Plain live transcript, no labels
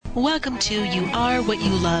Welcome to You Are What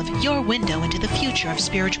You Love, your window into the future of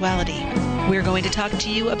spirituality. We're going to talk to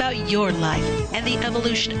you about your life and the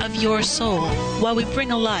evolution of your soul while we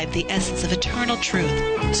bring alive the essence of eternal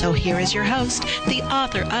truth. So here is your host, the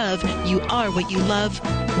author of You Are What You Love,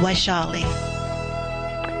 Vaishali.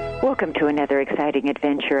 Welcome to another exciting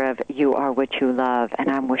adventure of You Are What You Love,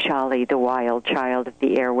 and I'm Vaishali, the wild child of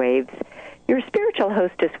the airwaves, your spiritual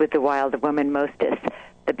hostess with the wild woman mostess,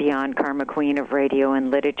 the Beyond Karma Queen of radio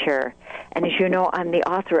and literature. And as you know, I'm the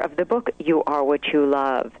author of the book, You Are What You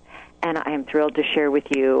Love. And I am thrilled to share with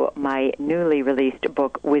you my newly released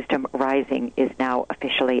book, Wisdom Rising, is now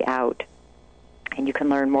officially out. And you can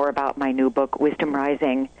learn more about my new book, Wisdom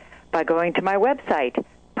Rising, by going to my website,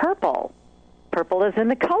 Purple. Purple is in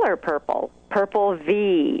the color purple. Purple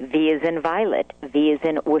V. V is in violet. V is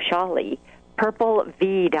in Vaishali.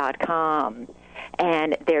 PurpleV.com.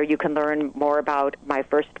 And there you can learn more about my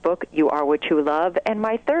first book, You Are What You Love, and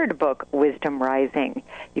my third book, Wisdom Rising.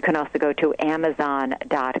 You can also go to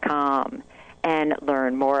Amazon.com and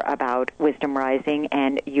learn more about Wisdom Rising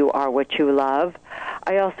and You Are What You Love.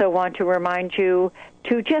 I also want to remind you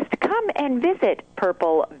to just come and visit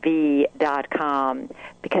PurpleV.com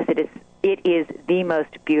because it is the most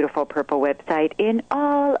beautiful purple website in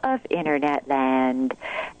all of Internet land.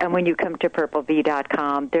 And when you come to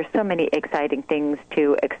PurpleV.com, there's so many exciting things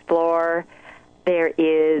to explore. There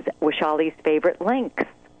is Vaishali's favorite links.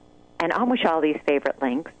 And on Vaishali's favorite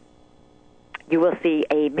links, you will see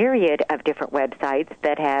a myriad of different websites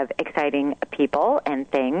that have exciting people and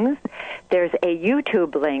things. There's a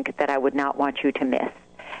YouTube link that I would not want you to miss.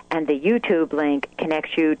 And the YouTube link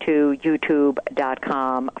connects you to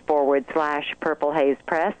youtube.com/Purple Haze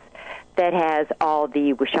Press that has all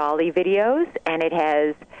the Vaishali videos, and it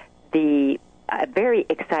has the very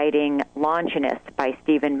exciting Longinus by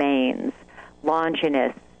Stephen Maynes,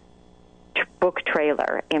 Longinus book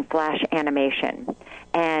trailer in flash animation.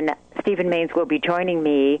 And Stephen Maynes will be joining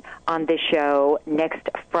me on this show next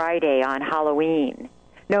Friday on Halloween.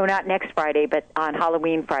 No, not next Friday, but on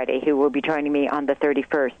Halloween Friday. He will be joining me on the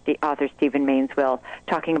 31st. The author, Stephen Maynes, will,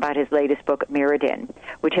 talking about his latest book, Mirrodin,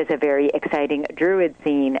 which is a very exciting druid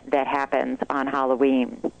scene that happens on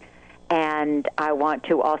Halloween. And I want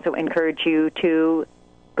to also encourage you to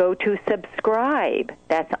go to subscribe.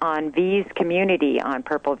 That's on V's community on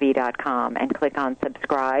purplev.com, and click on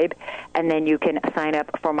subscribe. And then you can sign up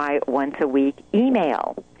for my once-a-week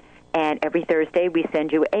email. And every Thursday, we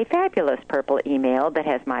send you a fabulous purple email that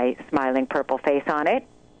has my smiling purple face on it.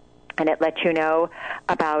 And it lets you know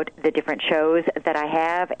about the different shows that I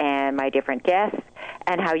have and my different guests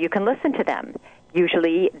and how you can listen to them.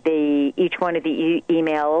 Usually, each one of the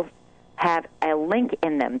emails have a link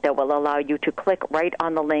in them that will allow you to click right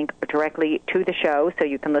on the link directly to the show, so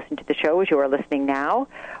you can listen to the show as you are listening now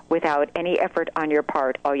without any effort on your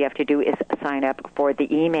part. All you have to do is sign up for the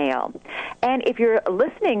email. And if you're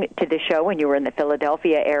listening to the show and you are in the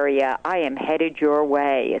Philadelphia area, I am headed your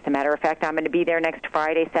way. As a matter of fact, I'm going to be there next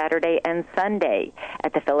Friday, Saturday, and Sunday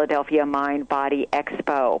at the Philadelphia Mind Body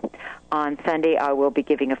Expo. On Sunday, I will be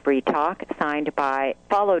giving a free talk followed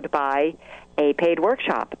by a paid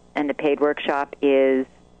workshop, and the paid workshop is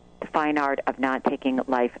the fine art of not taking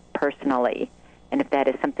life personally. And if that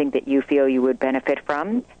is something that you feel you would benefit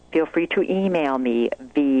from, feel free to email me,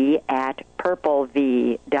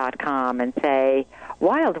 v@purplev.com, and say,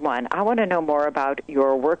 Wild One, I want to know more about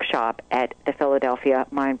your workshop at the Philadelphia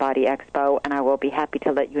Mind Body Expo, and I will be happy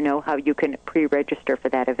to let you know how you can pre-register for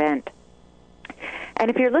that event. And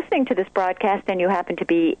if you're listening to this broadcast and you happen to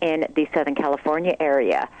be in the Southern California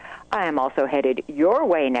area, I am also headed your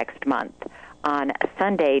way next month. On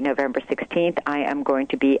Sunday, November 16th, I am going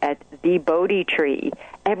to be at the Bodhi Tree,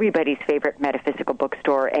 everybody's favorite metaphysical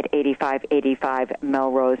bookstore at 8585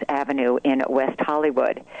 Melrose Avenue in West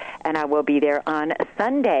Hollywood. And I will be there on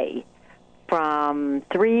Sunday from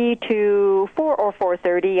 3 to 4 or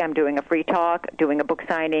 4:30. I'm doing a free talk, doing a book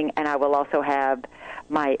signing, and I will also have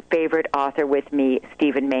my favorite author with me,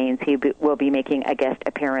 Stephen Maynes. He will be making a guest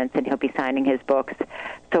appearance, and he'll be signing his books.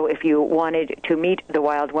 So if you wanted to meet the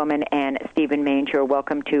Wild Woman and Stephen Maynes, you're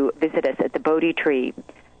welcome to visit us at the Bodhi Tree,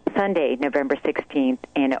 Sunday, November 16th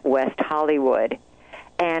in West Hollywood.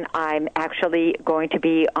 And I'm actually going to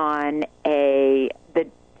be on the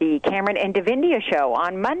Cameron and Davindia show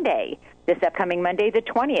on Monday. This upcoming Monday, the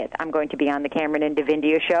 20th, I'm going to be on the Cameron and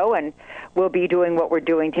Davindia show, and we'll be doing what we're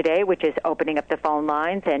doing today, which is opening up the phone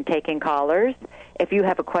lines and taking callers. If you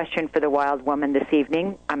have a question for the Wild Woman this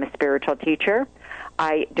evening, I'm a spiritual teacher.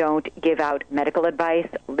 I don't give out medical advice,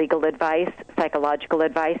 legal advice, psychological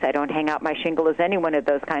advice. I don't hang out my shingle as any one of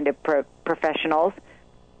those kind of professionals.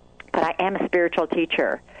 But I am a spiritual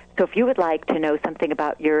teacher. So if you would like to know something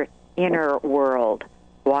about your inner world,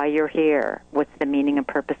 why you're here, what's the meaning and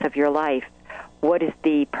purpose of your life, what is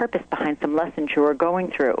the purpose behind some lessons you are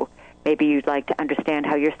going through, maybe you'd like to understand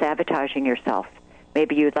how you're sabotaging yourself,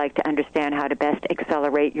 maybe you'd like to understand how to best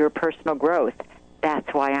accelerate your personal growth, that's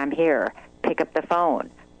why I'm here. Pick up the phone.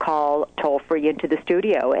 Call toll-free into the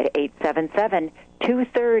studio at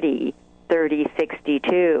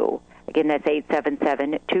 877-230-3062. Again, that's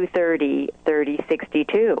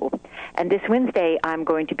 877-230-3062. And this Wednesday, I'm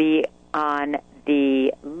going to be on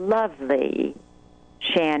the lovely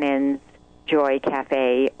Shannon's Joy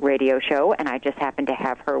Cafe radio show, and I just happen to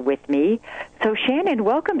have her with me. So, Shannon,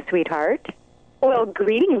 welcome, sweetheart. Well,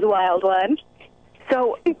 greetings, wild one.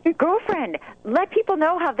 So, girlfriend, let people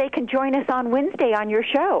know how they can join us on Wednesday on your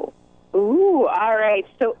show. Ooh, all right.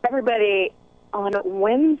 So, everybody, on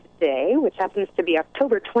Wednesday, which happens to be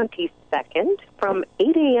October 22nd, from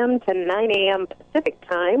 8 a.m. to 9 a.m. Pacific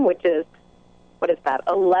time, which is,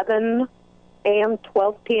 11 a.m.,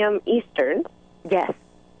 12 p.m. Eastern. Yes.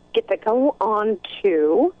 Get to go on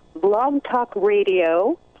to Blog Talk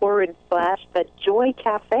Radio / The Joy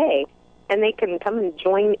Cafe, and they can come and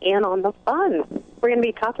join in on the fun. We're going to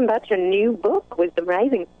be talking about your new book, Wisdom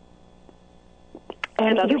Rising.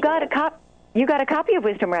 And you got a copy of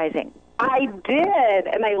Wisdom Rising. I did,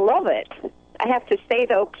 and I love it. I have to say,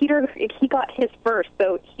 though, Peter, he got his first,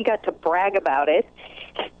 so he got to brag about it.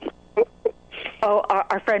 Oh,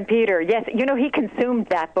 our friend Peter, yes. You know, he consumed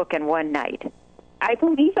that book in one night. I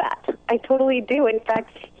believe that. I totally do. In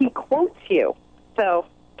fact, he quotes you. So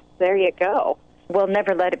there you go. Well,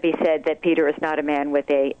 never let it be said that Peter is not a man with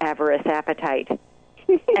a avarice appetite.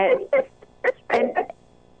 and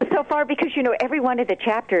so far, because, you know, every one of the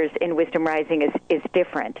chapters in Wisdom Rising is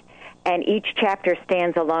different. And each chapter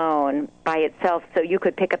stands alone by itself, so you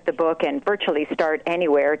could pick up the book and virtually start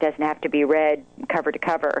anywhere. It doesn't have to be read cover to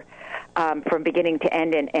cover from beginning to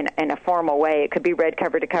end in a formal way. It could be read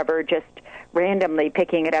cover to cover, just randomly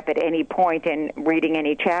picking it up at any point and reading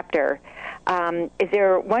any chapter. Is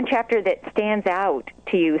there one chapter that stands out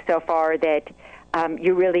to you so far that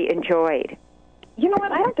you really enjoyed? You know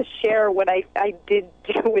what? I have to share what I did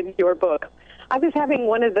do with your book. I was having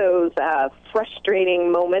one of those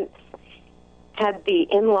frustrating moments. Had the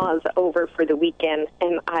in-laws over for the weekend,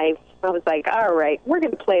 and I was like, all right, we're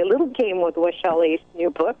going to play a little game with Vaishali's new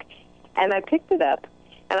book. And I picked it up,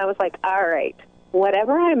 and I was like, all right,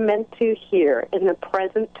 whatever I'm meant to hear in the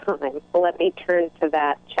present time, let me turn to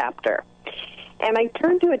that chapter. And I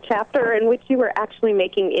turned to a chapter in which you were actually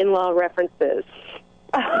making in-law references.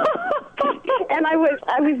 And I was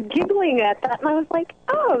giggling at that, and I was like,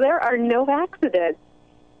 oh, there are no accidents.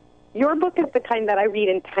 Your book is the kind that I read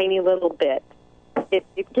in tiny little bits. It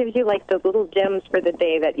gives you, like, the little gems for the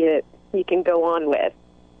day that you can go on with.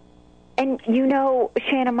 And, you know,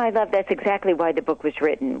 Shannon, my love, that's exactly why the book was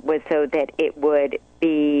written, was so that it would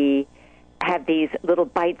have these little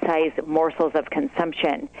bite-sized morsels of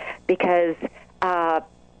consumption, because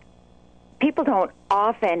people don't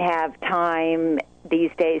often have time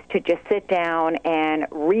these days to just sit down and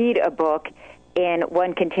read a book in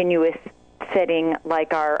one continuous sitting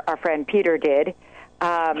like our friend Peter did.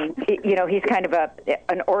 You know, he's kind of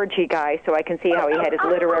an orgy guy, so I can see how he had his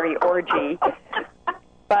literary orgy.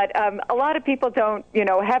 But a lot of people don't, you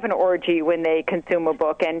know, have an orgy when they consume a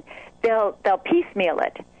book, and they'll piecemeal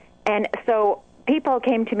it. And so people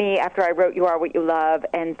came to me after I wrote You Are What You Love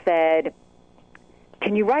and said,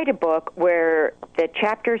 can you write a book where the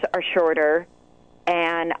chapters are shorter,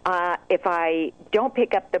 and if I don't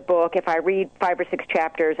pick up the book, if I read 5 or 6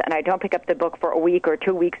 chapters and I don't pick up the book for a week or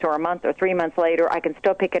 2 weeks or a month or 3 months later, I can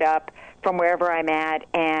still pick it up from wherever I'm at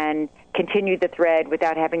and continue the thread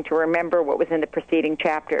without having to remember what was in the preceding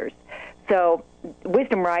chapters. So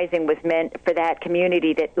Wisdom Rising was meant for that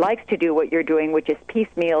community that likes to do what you're doing, which is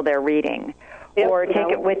piecemeal their reading, or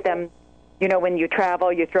take it with them. You know, when you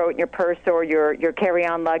travel, you throw it in your purse or your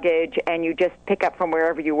carry-on luggage, and you just pick up from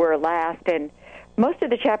wherever you were last. And most of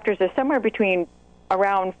the chapters are somewhere between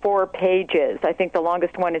around 4 pages. I think the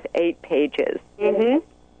longest one is 8 pages. Mm-hmm.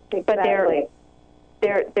 Exactly.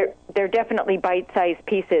 But they're definitely bite-sized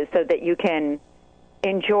pieces so that you can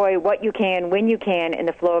enjoy what you can, when you can, in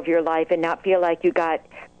the flow of your life, and not feel like you got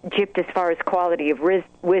gypped as far as quality of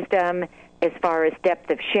wisdom, as far as depth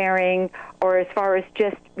of sharing, or as far as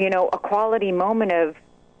just, you know, a quality moment of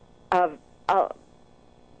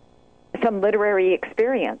some literary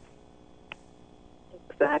experience.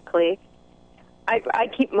 Exactly. I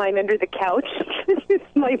keep mine under the couch. It's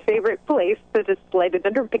my favorite place to just slide it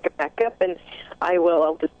under, pick it back up, and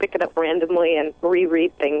I'll just pick it up randomly and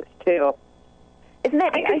reread things too. Isn't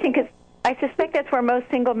that? I think I suspect that's where most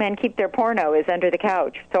single men keep their porno, is under the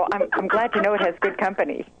couch. So I'm glad to know it has good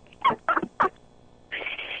company.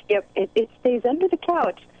 Yep, it stays under the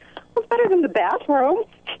couch. It's better than the bathroom.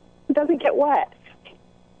 It doesn't get wet.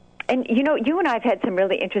 And, you know, you and I have had some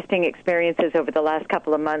really interesting experiences over the last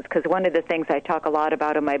couple of months, because one of the things I talk a lot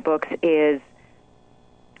about in my books is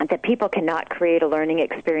that people cannot create a learning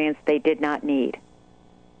experience they did not need.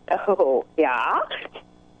 Oh, yeah?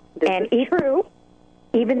 This is true.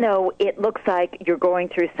 Even though it looks like you're going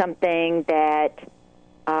through something that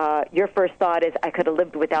your first thought is, I could have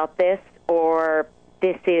lived without this, or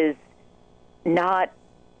this is not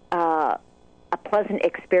a pleasant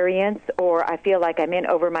experience, or I feel like I'm in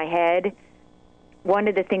over my head. One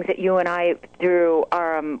of the things that you and I, through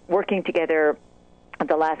our working together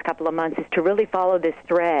the last couple of months, is to really follow this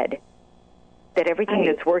thread, that everything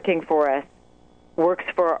that's working for us works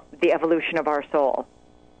for the evolution of our soul.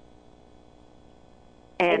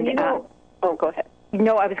 And you know, go ahead.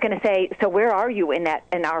 No, I was going to say, so where are you in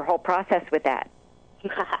our whole process with that?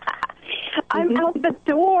 I'm out the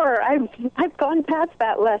door. I've gone past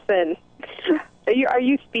that lesson. Are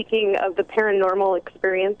you speaking of the paranormal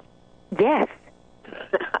experience? Yes.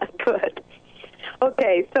 Good.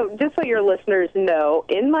 Okay, so just so your listeners know,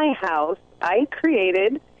 in my house, I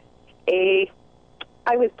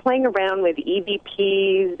was playing around with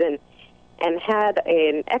EVPs and had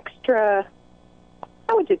an extra,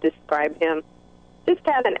 how would you describe him? Just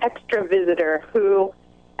had an extra visitor who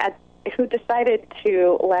decided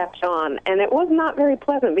to latch on, and it was not very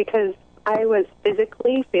pleasant because I was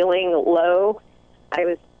physically feeling low. I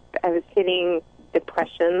was hitting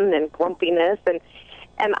depression and grumpiness, and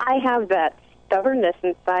I have that stubbornness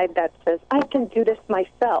inside that says, I can do this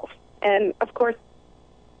myself. And, of course,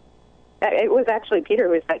 it was actually Peter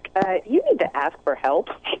who was like, you need to ask for help.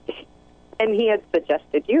 And he had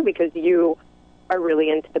suggested you because you are really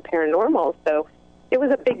into the paranormal. So it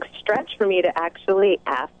was a big stretch for me to actually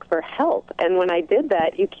ask for help. And when I did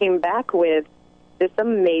that, you came back with this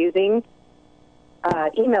amazing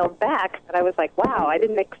email back that I was like, wow, I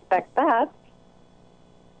didn't expect that,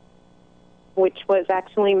 which was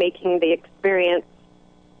actually making the experience,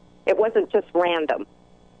 it wasn't just random.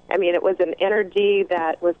 I mean, it was an energy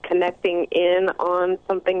that was connecting in on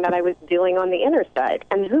something that I was dealing on the inner side.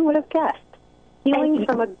 And who would have guessed? Healing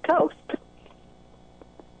from a ghost.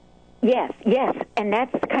 Yes. And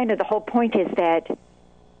that's kind of the whole point, is that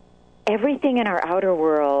everything in our outer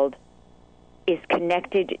world is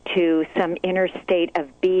connected to some inner state of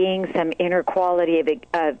being, some inner quality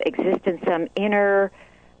of existence, some inner,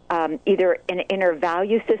 either an inner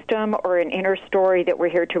value system or an inner story that we're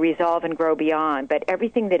here to resolve and grow beyond. But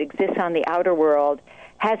everything that exists on the outer world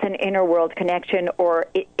has an inner world connection, or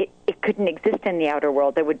it couldn't exist in the outer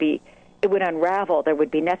world. It would unravel. There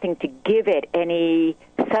would be nothing to give it any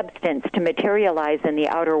substance to materialize in the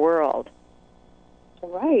outer world.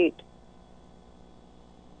 Right.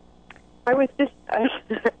 I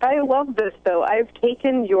love this, though. I've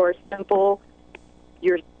taken your simple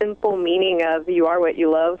meaning of you are what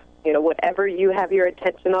you love. You know, whatever you have your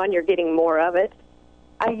attention on, you're getting more of it.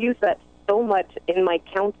 I use that so much in my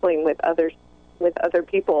counseling with other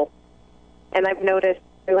people. And I've noticed,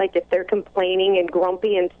 like, if they're complaining and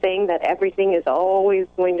grumpy and saying that everything is always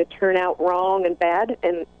going to turn out wrong and bad,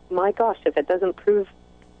 and my gosh, if it doesn't prove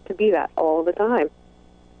to be that all the time.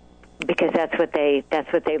 Because that's what they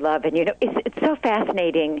love. And, you know, it's so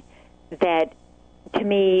fascinating that, to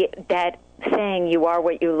me, that saying you are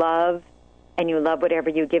what you love and you love whatever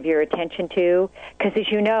you give your attention to, because,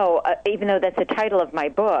 as you know, even though that's the title of my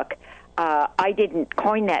book, I didn't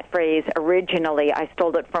coin that phrase originally. I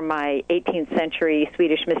stole it from my 18th century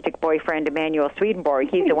Swedish mystic boyfriend, Emanuel Swedenborg.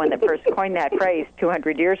 He's the one that first coined that phrase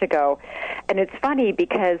 200 years ago. And it's funny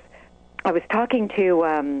because I was talking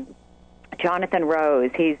to Jonathan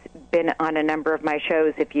Rose. He's been on a number of my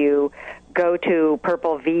shows. If you go to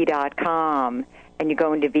purplev.com and you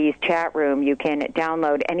go into V's chat room, you can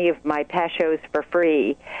download any of my past shows for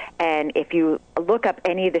free. And if you look up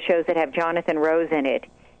any of the shows that have Jonathan Rose in it,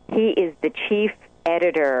 he is the chief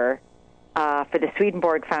editor for the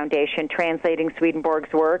Swedenborg Foundation, translating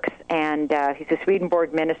Swedenborg's works, and he's a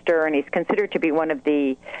Swedenborg minister, and he's considered to be one of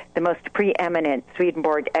the most preeminent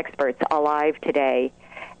Swedenborg experts alive today.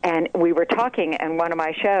 And we were talking in one of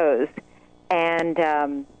my shows, and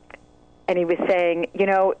he was saying, you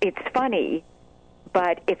know, it's funny,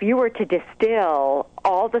 but if you were to distill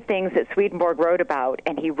all the things that Swedenborg wrote about,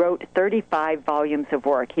 and he wrote 35 volumes of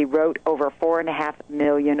work, he wrote over 4.5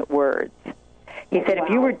 million words. He said,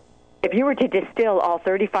 wow. if you were to distill all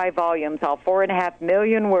 35 volumes, all 4.5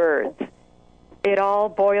 million words, it all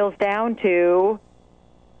boils down to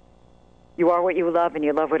You are what you love, and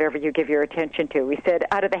you love whatever you give your attention to. We said,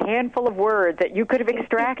 out of the handful of words that you could have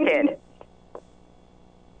extracted,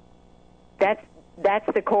 that's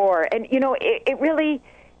the core. And, it really,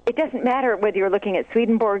 it doesn't matter whether you're looking at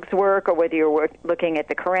Swedenborg's work or whether you're looking at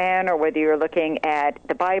the Quran or whether you're looking at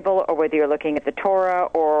the Bible or whether you're looking at the Torah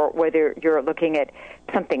or whether you're looking at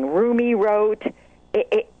something Rumi wrote.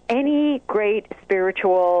 Any great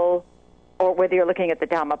spiritual, or whether you're looking at the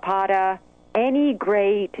Dhammapada, any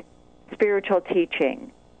great spiritual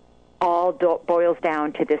teaching all boils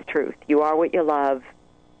down to this truth. You are what you love,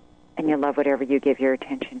 and you love whatever you give your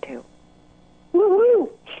attention to. Woo-hoo!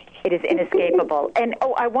 It is inescapable. And,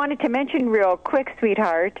 I wanted to mention real quick,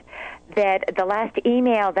 sweetheart, that the last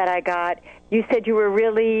email that I got, you said you were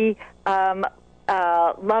really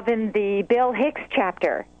loving the Bill Hicks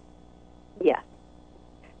chapter. Yeah.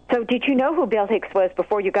 So did you know who Bill Hicks was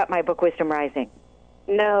before you got my book, Wisdom Rising?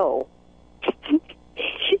 No.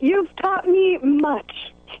 You've taught me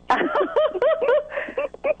much.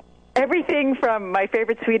 Everything from my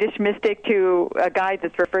favorite Swedish mystic to a guy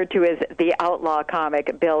that's referred to as the outlaw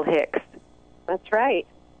comic, Bill Hicks. That's right.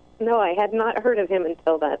 No, I had not heard of him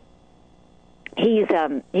until then. He's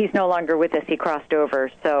no longer with us. He crossed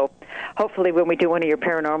over. So hopefully when we do one of your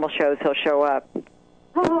paranormal shows, he'll show up.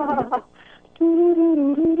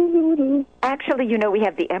 Actually, we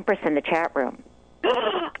have the Empress in the chat room.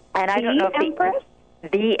 And I don't know if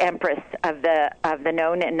the Empress of the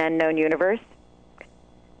known and unknown universe.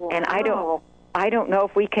 Wow. And I don't know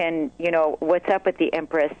if we can, what's up with the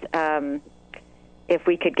Empress. If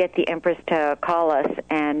we could get the Empress to call us,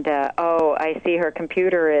 and I see her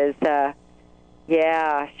computer is,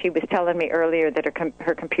 she was telling me earlier that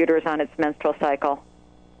her computer is on its menstrual cycle.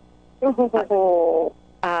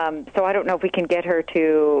 So I don't know if we can get her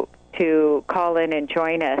to call in and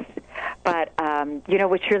join us. But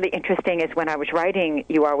what's really interesting is when I was writing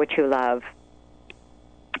 "You Are What You Love,"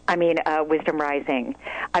 Wisdom Rising,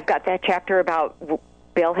 I've got that chapter about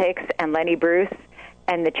Bill Hicks and Lenny Bruce,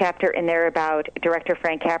 and the chapter in there about director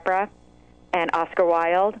Frank Capra and Oscar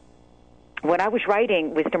Wilde. When I was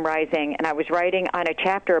writing Wisdom Rising, and I was writing on a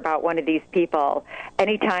chapter about one of these people,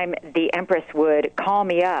 anytime the Empress would call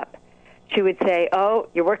me up, she would say, "Oh,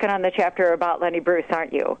 you're working on the chapter about Lenny Bruce,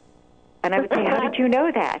 aren't you?" And I would say, "How did you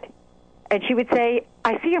know that?" And she would say,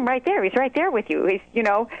 "I see him right there. He's right there with you. He's,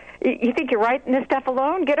 you think you're writing this stuff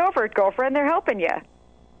alone? Get over it, girlfriend. They're helping you."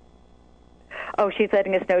 Oh, she's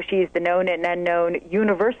letting us know she's the known and unknown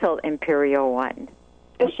Universal Imperial One.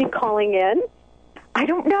 Is she calling in? I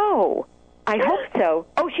don't know. I hope so.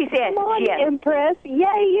 Oh, she's in. Come on, Empress. Yay,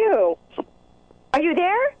 you. Are you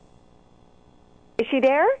there? Is she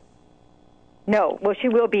there? No. Well, she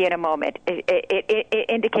will be in a moment. It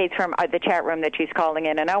indicates from the chat room that she's calling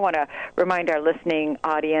in. And I want to remind our listening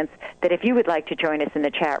audience that if you would like to join us in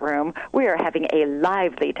the chat room, we are having a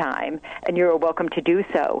lively time, and you're welcome to do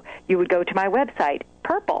so. You would go to my website,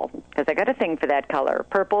 Purple, because I got a thing for that color,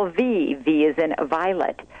 Purple V is in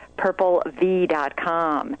violet,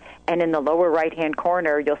 purplev.com. And in the lower right-hand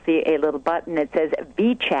corner, you'll see a little button that says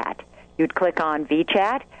VChat. You'd click on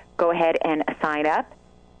VChat, go ahead and sign up,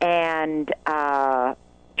 and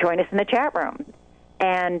join us in the chat room.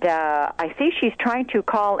 And I see she's trying to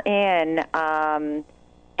call in,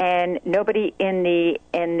 and nobody in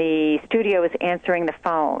the studio is answering the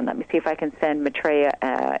phone. Let me see if I can send Maitreya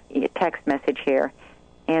a text message here.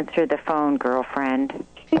 Answer the phone, girlfriend.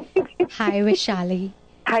 Hi, Vaishali.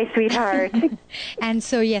 Hi, sweetheart. And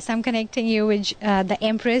so, yes, I'm connecting you with the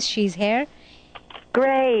Empress. She's here.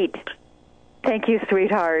 Great. Thank you,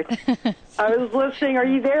 sweetheart. I was listening. Are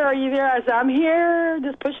you there? Are you there? I said, I'm here.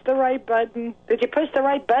 Just push the right button. Did you push the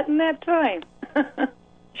right button that time?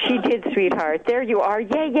 She did, sweetheart. There you are.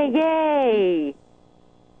 Yay, yay, yay.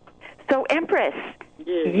 So, Empress,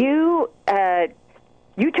 you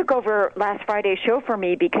took over last Friday's show for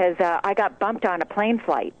me because I got bumped on a plane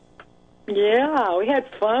flight. Yeah, we had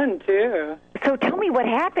fun, too. So tell me what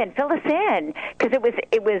happened. Fill us in. Because it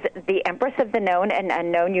was the Empress of the Known and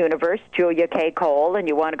Unknown Universe, Julia K. Cole, and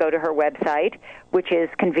you want to go to her website, which is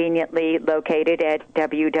conveniently located at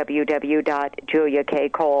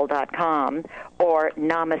www.juliakcole.com, or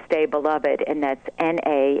Namaste Beloved, and that's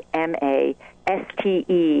NAMASTE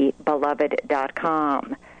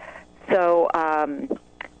beloved.com. So,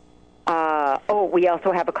 we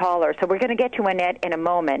also have a caller. So we're going to get to Annette in a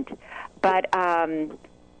moment. But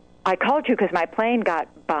I called you because my plane got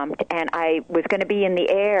bumped, and I was going to be in the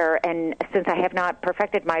air, and since I have not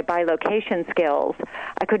perfected my bilocation skills,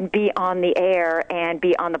 I couldn't be on the air and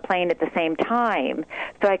be on the plane at the same time.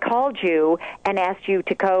 So I called you and asked you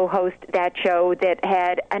to co-host that show that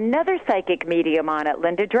had another psychic medium on it,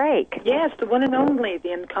 Linda Drake. Yes, the one and only,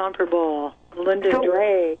 the incomparable Linda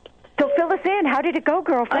Drake. So fill us in. How did it go,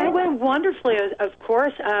 girlfriend? It went wonderfully. Of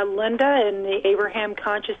course, Linda and the Abraham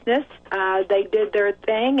Consciousness, they did their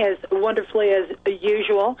thing as wonderfully as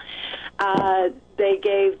usual. They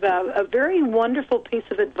gave a very wonderful piece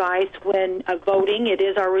of advice when voting. It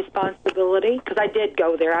is our responsibility, because I did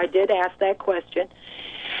go there. I did ask that question.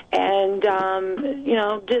 And,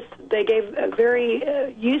 they gave a very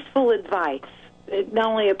useful advice. It not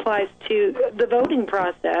only applies to the voting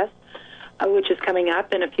process, which is coming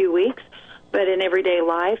up in a few weeks, but in everyday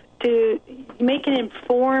life, to make an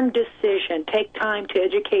informed decision. Take time to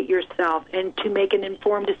educate yourself and to make an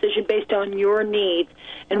informed decision based on your needs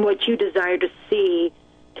and what you desire to see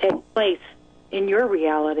take place in your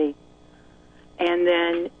reality. And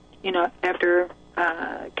then, after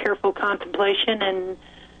careful contemplation and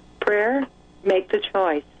prayer, make the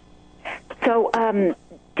choice. So,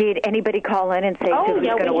 did anybody call in and say who was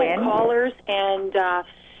going to win? We had callers, and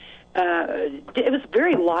it was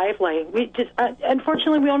very lively. We just,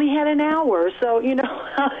 unfortunately, we only had an hour, so you know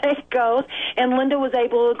how it goes. And Linda was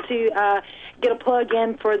able to get a plug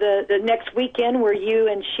in for the next weekend, where you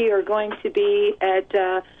and she are going to be at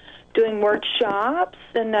doing workshops,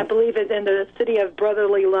 and I believe it's in the city of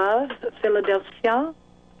Brotherly Love, Philadelphia.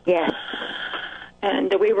 Yes.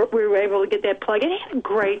 And we were able to get that plug. And I had a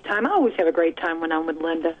great time. I always have a great time when I'm with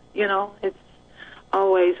Linda. It's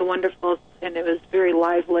always wonderful, and it was very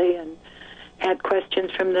lively, and had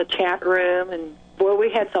questions from the chat room, and boy, we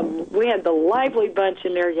had the lively bunch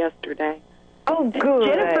in there yesterday. Oh, good.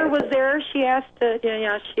 Jennifer was there. She asked,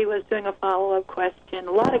 she was doing a follow-up question.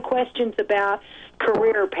 A lot of questions about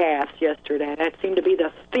career paths yesterday. That seemed to be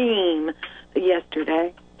the theme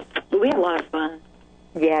yesterday. But we had a lot of fun.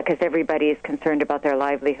 Yeah, because everybody is concerned about their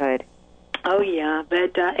livelihood. Oh, yeah,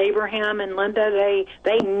 but Abraham and Linda,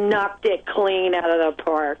 they knocked it clean out of the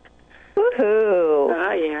park. Woohoo!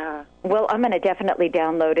 Oh, yeah. Well, I'm going to definitely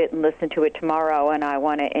download it and listen to it tomorrow, and I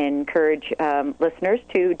want to encourage listeners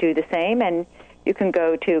to do the same. And you can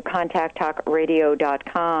go to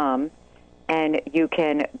contacttalkradio.com, and you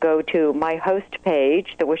can go to my host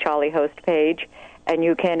page, the Vaishali host page, and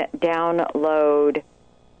you can download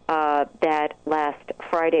that last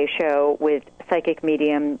Friday show with psychic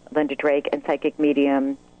medium Linda Drake and psychic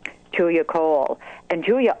medium Julia Cole. And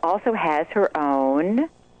Julia also has her own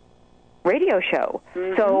radio show.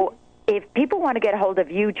 Mm-hmm. So if people want to get a hold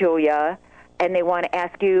of you, Julia, and they want to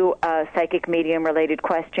ask you a psychic medium-related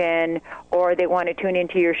question, or they want to tune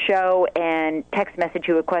into your show and text message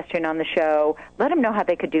you a question on the show, let them know how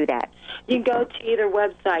they could do that. You can go to either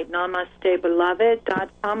website,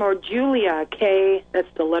 namastebeloved.com, or Julia K, that's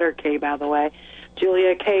the letter K, by the way,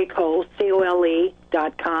 Julia K. Cole,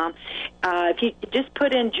 COLE.com. If you just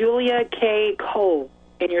put in Julia K. Cole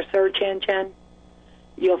in your search engine,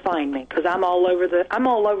 you'll find me, because I'm all over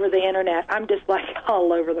the internet. I'm just like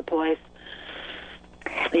all over the place.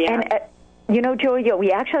 Yeah. And Julia,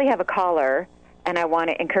 we actually have a caller, and I want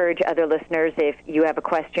to encourage other listeners, if you have a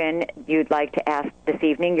question you'd like to ask this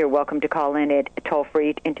evening, you're welcome to call in at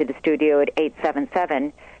toll-free into the studio at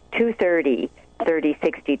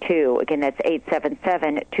 877-230-3062. Again, that's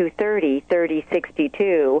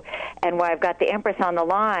 877-230-3062. And while I've got the Empress on the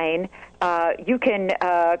line, you can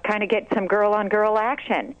kind of get some girl-on-girl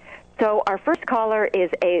action. So our first caller is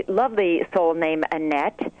a lovely soul named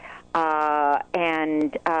Annette. I'm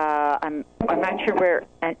not sure where.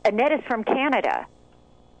 Annette is from Canada.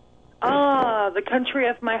 The country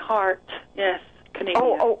of my heart. Yes,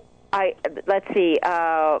 Canada. Let's see.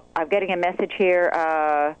 I'm getting a message here.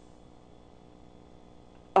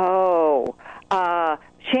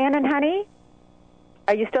 Shannon, honey,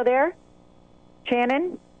 are you still there?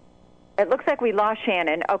 Shannon? It looks like we lost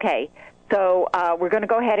Shannon. Okay, so we're going to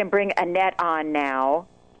go ahead and bring Annette on now.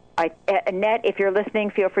 Annette, if you're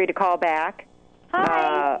listening, feel free to call back.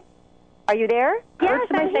 Hi. Are you there? Yes,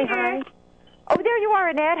 I'm here. Hi. Oh, there you are,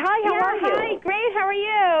 Annette. Hi, how are you? Hi, great. How are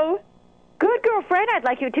you? Good, girlfriend. I'd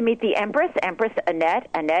like you to meet the Empress, Annette,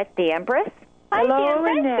 the Empress. Hi, hello,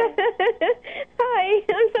 Annette. Hi,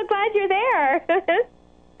 I'm so glad you're there.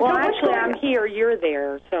 Well, actually, I'm here. You're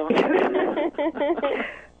there, so.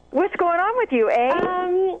 What's going on with you, eh?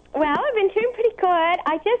 Well, I've been doing pretty good.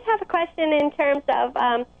 I just have a question in terms of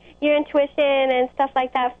your intuition and stuff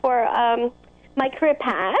like that for my career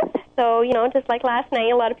path. So, just like last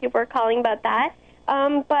night, a lot of people were calling about that.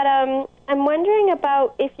 But I'm wondering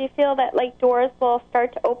about if you feel that like doors will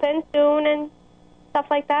start to open soon and stuff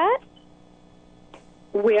like that.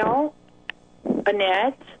 Well,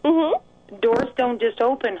 Annette, doors don't just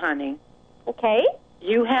open, honey. Okay.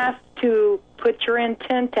 You have to put your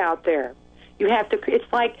intent out there. You have to.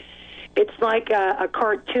 It's like a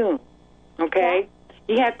cartoon. Okay.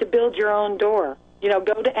 Yeah. You have to build your own door.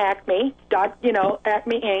 Go to Acme.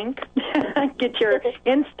 Acme Inc. Get your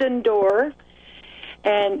instant door,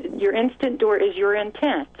 and your instant door is your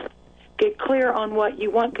intent. Get clear on what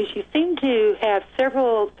you want, because you seem to have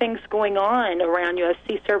several things going on around you. I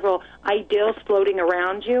see several ideals floating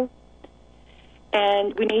around you,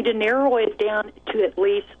 and we need to narrow it down to at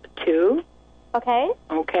least 2. Okay.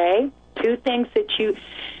 Okay. 2 things that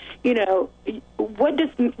what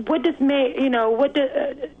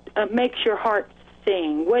makes your heart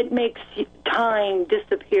sing? What makes time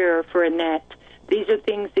disappear for Annette? These are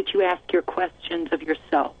things that you ask your questions of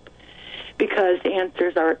yourself, because the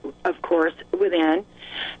answers are, of course, within.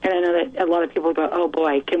 And I know that a lot of people go, oh,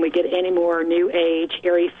 boy, can we get any more New Age,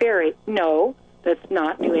 airy-fairy? No, that's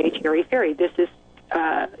not New Age, airy-fairy. This is,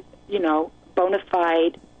 bona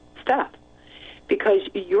fide stuff, because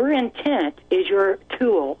your intent is your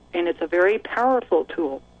tool, and it's a very powerful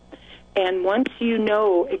tool. And once you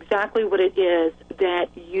know exactly what it is that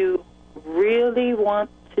you really want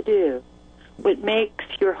to do, what makes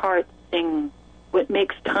your heart sing, what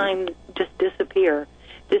makes time just disappear,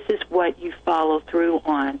 this is what you follow through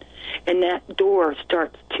on. And that door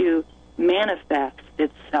starts to manifest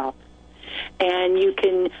itself. And you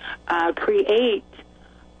can create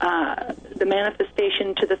the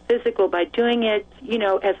manifestation to the physical by doing it,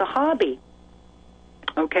 as a hobby.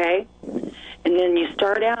 Okay? And then you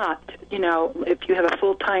start out, if you have a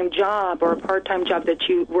full-time job or a part-time job that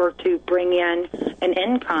you work to bring in an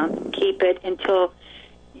income, keep it until,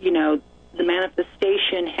 the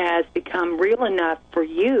manifestation has become real enough for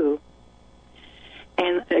you.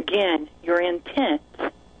 And again, your intent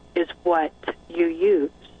is what you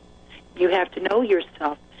use. You have to know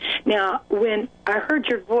yourself. Now, when I heard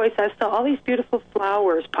your voice, I saw all these beautiful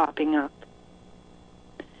flowers popping up.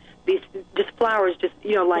 These just flowers,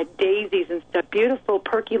 like daisies and stuff, beautiful,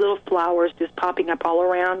 perky little flowers just popping up all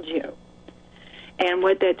around you. And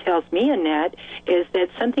what that tells me, Annette, is that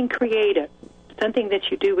something creative, something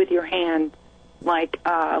that you do with your hands, like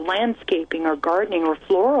landscaping or gardening or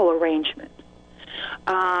floral arrangement,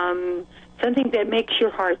 something that makes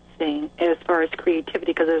your heart sing as far as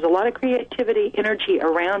creativity, because there's a lot of creativity energy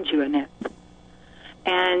around you, Annette.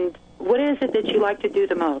 And what is it that you like to do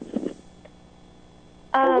the most?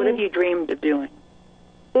 Or what have you dreamed of doing?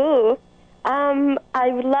 I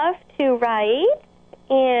would love to write,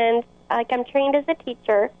 and I'm trained as a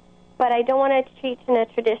teacher, but I don't want to teach in a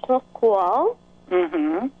traditional school.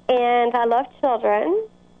 Mm-hmm. And I love children,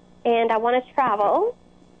 and I want to travel.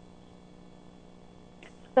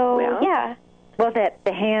 So, yeah. Well,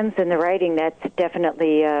 the hands and the writing, that's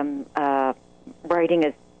definitely, writing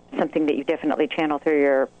is something that you definitely channel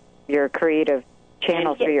through your creative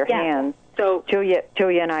channel through your hands. So Julia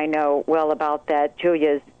and I know well about that.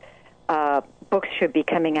 Julia's books should be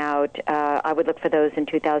coming out. I would look for those in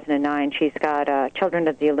 2009. She's got Children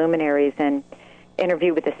of the Luminaries and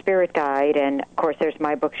Interview with the Spirit Guide. And, of course, there's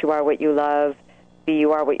my books, You Are What You Love, Be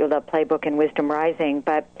You Are What You Love Playbook, and Wisdom Rising.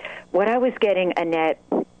 But what I was getting, Annette,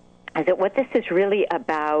 is that what this is really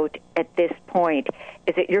about at this point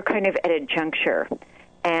is that you're kind of at a juncture.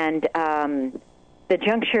 And the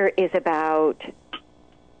juncture is about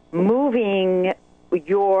moving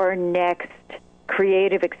your next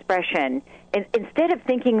creative expression. Instead of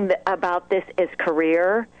thinking about this as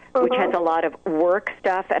career, which has a lot of work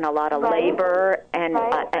stuff and a lot of labor and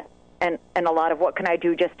a lot of what can I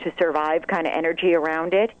do just to survive kind of energy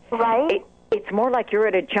around it. Right. It's more like you're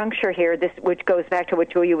at a juncture here, which goes back to what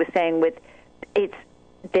Julia was saying with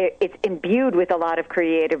it's imbued with a lot of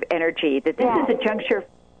creative energy, that this is a juncture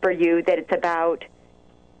for you, that it's about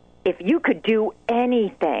if you could do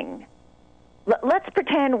anything. Let's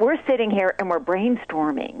pretend we're sitting here and we're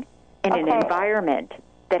brainstorming in an environment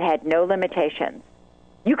that had no limitations.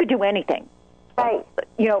 You could do anything. Right.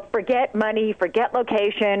 Forget money, forget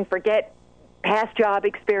location, forget past job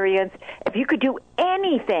experience. If you could do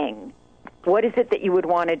anything, what is it that you would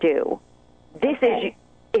want to do? This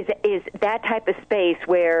is that type of space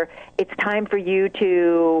where it's time for you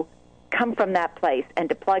to come from that place and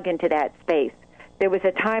to plug into that space. There was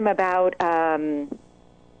a time about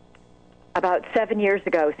 7 years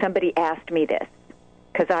ago, somebody asked me this,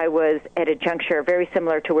 because I was at a juncture very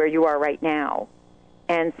similar to where you are right now.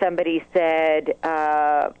 And somebody said,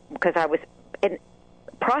 because I was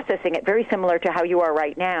processing it very similar to how you are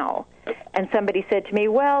right now, and somebody said to me,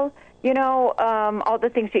 well, all the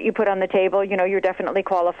things that you put on the table, you're definitely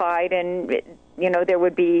qualified, and, there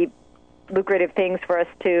would be lucrative things for us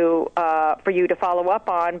for you to follow up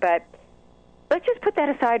on, but let's just put that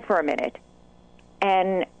aside for a minute.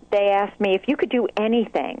 And they asked me, if you could do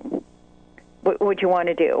anything, what would you want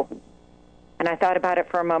to do? And I thought about it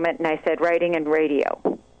for a moment, and I said, writing and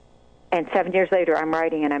radio. And 7 years later, I'm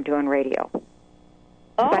writing and I'm doing radio.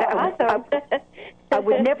 Oh, but awesome. I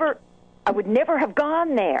would never have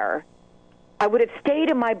gone there. I would have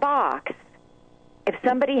stayed in my box if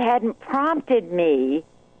somebody hadn't prompted me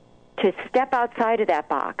to step outside of that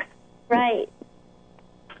box. Right.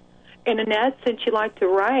 And Annette, since you like to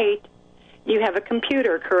write, you have a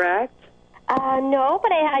computer, correct? No,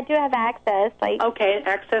 but I do have access. Okay,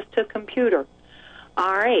 access to a computer.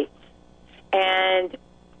 All right. And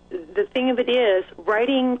the thing of it is,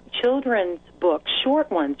 writing children's books,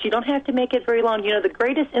 short ones, you don't have to make it very long. The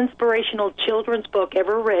greatest inspirational children's book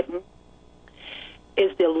ever written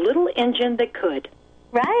is The Little Engine That Could.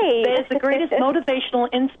 Right. That is the greatest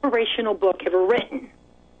motivational, inspirational book ever written.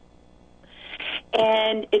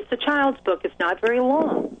 And it's a child's book. It's not very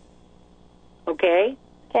long. Okay?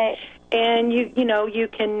 Okay. And you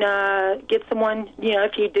can get someone,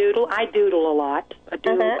 if you doodle. I doodle a lot. I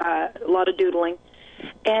do a lot of doodling.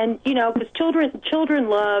 And, because children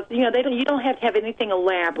love, you don't have to have anything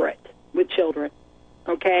elaborate with children.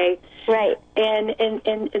 Okay? Right. And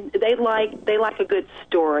they like a good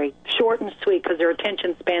story, short and sweet, because their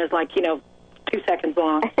attention span is 2 seconds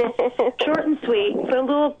long. Short and sweet.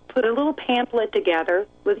 Put a little pamphlet together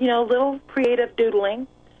with little creative doodling.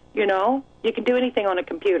 You can do anything on a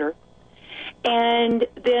computer, and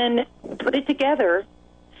then put it together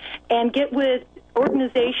and get with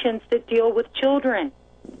organizations that deal with children.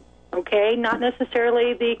 Okay, not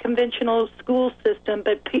necessarily the conventional school system,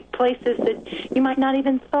 but places that you might not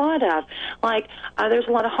even thought of. There's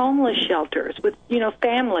a lot of homeless shelters with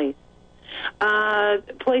families.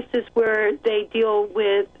 Places where they deal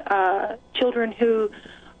with children who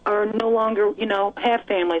are no longer, have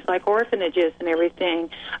families, like orphanages and everything.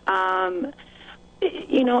 And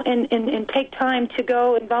take time to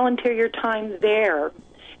go and volunteer your time there,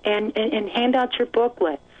 and hand out your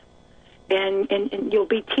booklets, and you'll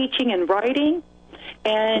be teaching and writing,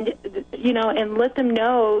 and and let them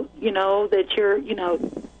know, that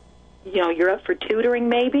you're up for tutoring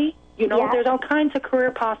maybe. There's all kinds of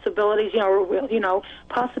career possibilities,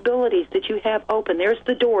 possibilities that you have open. There's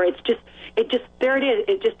the door. There it is.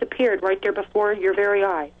 It just appeared right there before your very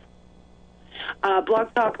eyes.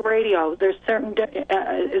 Blog Talk Radio, there's certain,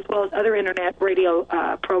 as well as other internet radio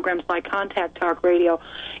programs like Contact Talk Radio,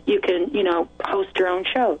 you can, host your own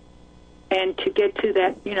show. And to get to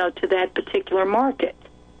that, to that particular market.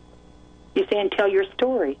 You say, and tell your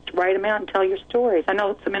stories. Write them out and tell your stories. I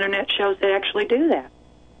know some internet shows that actually do that.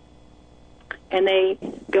 And they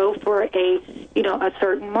go for a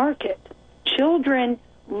certain market. Children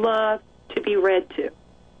love to be read to.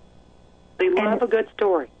 They love a good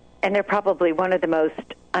story. And they're probably one of the most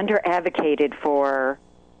under-advocated for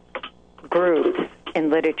groups in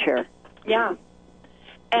literature. Yeah.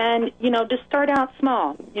 And, just start out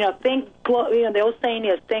small. Think, the old saying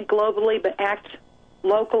is think globally but act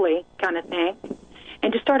locally kind of thing.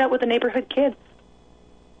 And just start out with the neighborhood kids,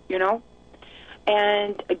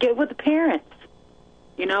 and get with the parents,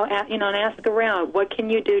 and ask around, what can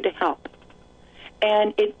you do to help?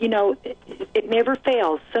 And it never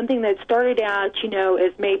fails. Something that started out,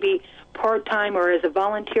 as maybe part-time or as a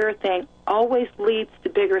volunteer thing, always leads to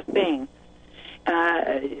bigger things.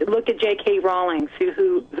 Look at J.K. Rowling,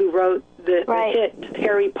 who wrote the hit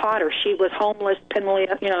Harry Potter. She was homeless,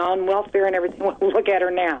 on welfare and everything. Look at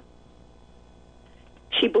her now.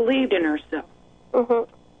 She believed in herself.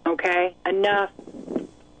 Mm-hmm. Okay, enough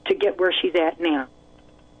to get where she's at now.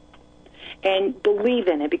 And believe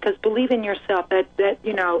in it, because believe in yourself. That's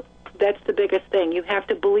the biggest thing. You have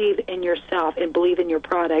to believe in yourself and believe in your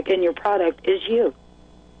product, and your product is you.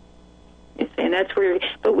 And that's where.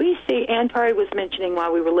 But we see. Ann Perry was mentioning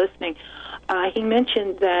while we were listening. He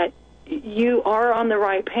mentioned that you are on the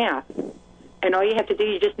right path, and all you have to do,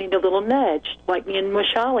 you just need a little nudge, like me and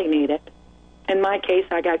Vaishali needed. In my case,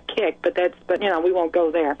 I got kicked, but we won't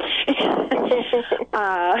go there.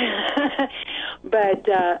 But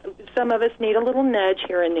some of us need a little nudge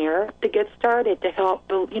here and there to get started, to help,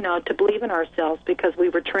 to believe in ourselves, because we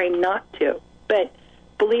were trained not to. But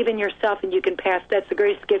believe in yourself, and you can pass. That's the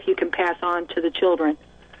greatest gift you can pass on to the children,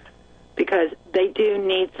 because they do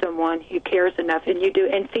need someone who cares enough, and you do.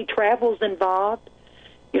 And see, travel's involved,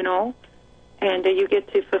 and you get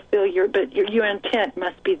to fulfill your intent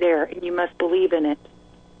must be there, and you must believe in it,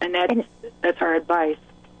 and that's our advice.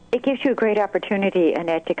 it gives you a great opportunity,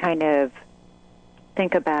 Annette, to kind of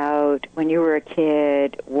think about when you were a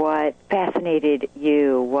kid, what fascinated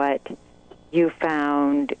you, what you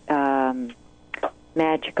found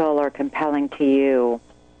magical or compelling to you,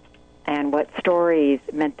 and what stories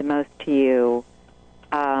meant the most to you.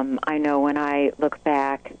 I know when I look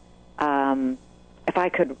back, if I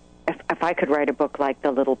could write a book like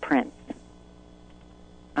The Little Prince,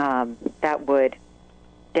 that would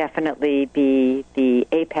definitely be the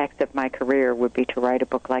apex of my career, would be to write a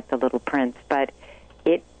book like The Little Prince. But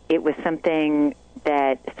it was something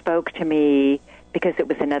that spoke to me because it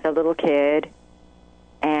was another little kid,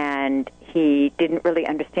 and he didn't really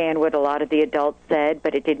understand what a lot of the adults said,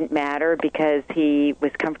 but it didn't matter because he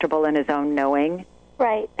was comfortable in his own knowing.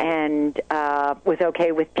 Right. And was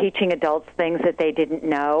okay with teaching adults things that they didn't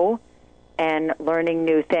know and learning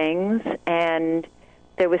new things. And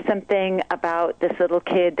there was something about this little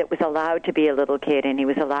kid that was allowed to be a little kid, and he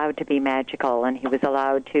was allowed to be magical, and he was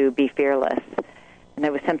allowed to be fearless. And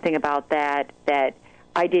there was something about that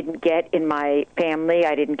I didn't get in my family.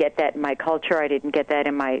 I didn't get that in my culture. I didn't get that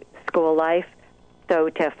in my school life. So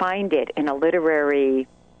to find it in a literary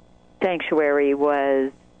sanctuary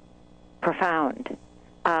was profound.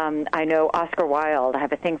 I know Oscar Wilde. I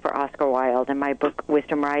have a thing for Oscar Wilde. In my book,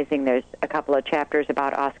 Wisdom Rising, there's a couple of chapters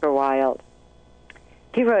about Oscar Wilde.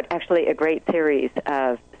 He wrote actually a great series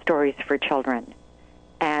of stories for children.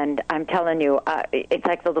 And I'm telling you, it's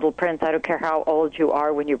like The Little Prince. I don't care how old you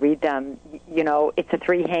are when you read them. You know, it's a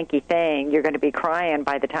three-hanky thing. You're going to be crying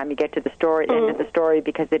by the time you get to the story, end of the story,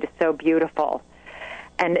 because it is so beautiful.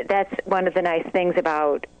 And that's one of the nice things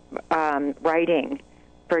about writing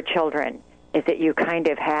for children, is that you kind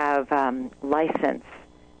of have license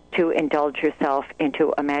to indulge yourself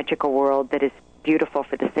into a magical world that is beautiful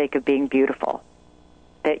for the sake of being beautiful,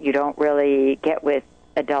 that you don't really get with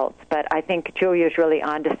adults. But I think Julia's really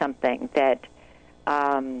onto something, that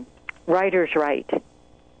writers write,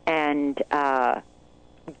 and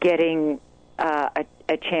getting a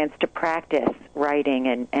chance to practice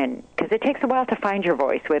writing, and because it takes a while to find your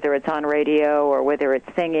voice, whether it's on radio or whether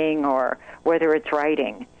it's singing or whether it's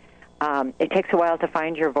writing. It takes a while to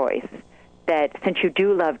find your voice. That since you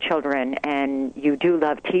do love children and you do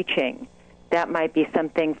love teaching, that might be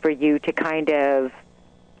something for you to kind of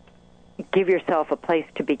give yourself a place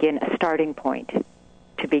to begin, a starting point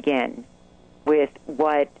to begin with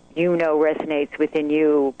what you know resonates within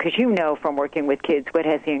you, because you know from working with kids what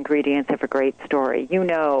has the ingredients of a great story. You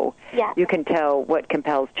know, you can tell what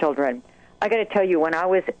compels children. I got to tell you, when I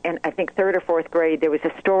was in, I think, 3rd or 4th grade, there was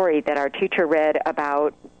a story that our teacher read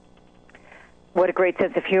about what a great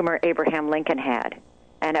sense of humor Abraham Lincoln had,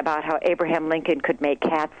 and about how Abraham Lincoln could make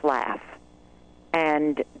cats laugh.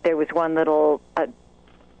 And there was one little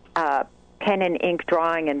pen and ink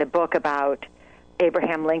drawing in the book about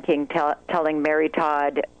Abraham Lincoln telling Mary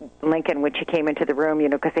Todd Lincoln when she came into the room, you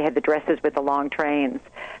know, because they had the dresses with the long trains,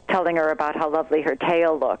 telling her about how lovely her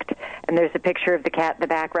tail looked. And there's a picture of the cat in the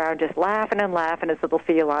background just laughing and laughing his little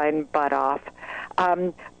feline butt off.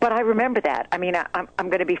 But I remember that. I mean, I'm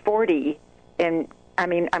going to be 40 in... I'm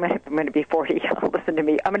going to be 40. Listen to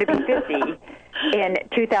me. I'm going to be 50 in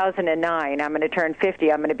 2009. I'm going to turn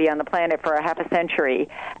 50. I'm going to be on the planet for a half a century.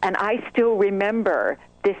 And I still remember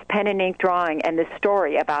this pen and ink drawing and this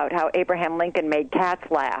story about how Abraham Lincoln made cats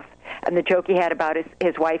laugh, and the joke he had about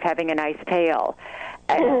his wife having a nice tail.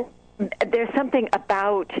 And there's something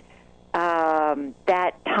about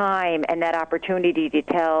that time and that opportunity to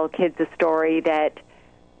tell kids a story that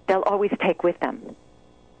they'll always take with them.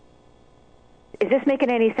 Is this making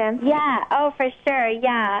any sense? Yeah. Oh, for sure.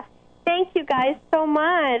 Yeah. Thank you guys so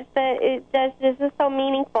much. This is so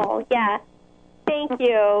meaningful. Yeah. Thank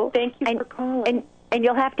you. Thank you for calling. And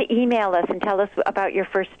you'll have to email us and tell us about your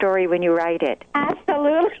first story when you write it.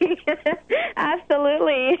 Absolutely.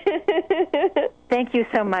 Absolutely. Thank you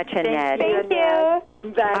so much, Annette. Thank you.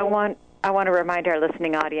 Bye. I want to remind our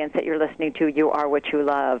listening audience that you're listening to You Are What You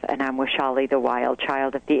Love, and I'm Vaishali, the wild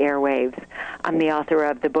child of the airwaves. I'm the author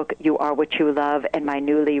of the book You Are What You Love and my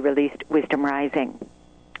newly released Wisdom Rising.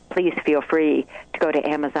 Please feel free to go to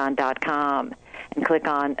Amazon.com and click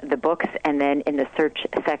on the books, and then in the search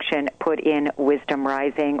section put in Wisdom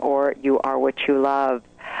Rising or You Are What You Love.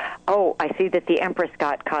 Oh, I see that the Empress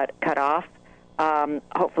got cut off.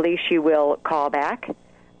 Hopefully she will call back.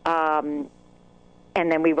 And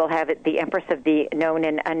then we will have the Empress of the Known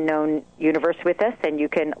and Unknown Universe with us, and you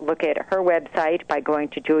can look at her website by going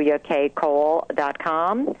to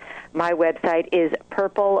juliakcole.com. My website is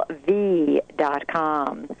purplev.com.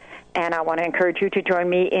 And I want to encourage you to join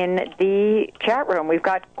me in the chat room. We've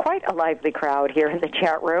got quite a lively crowd here in the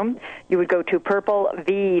chat room. You would go to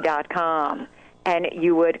purplev.com. and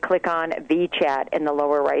you would click on VChat in the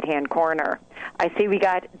lower right-hand corner. I see we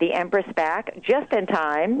got the Empress back just in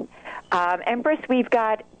time. Empress, we've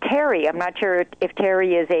got Terry. I'm not sure if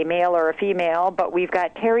Terry is a male or a female, but we've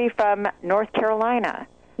got Terry from North Carolina.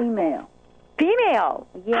 Female. Female.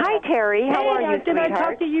 Yeah. Hi, Terry. How are you, Did sweetheart? I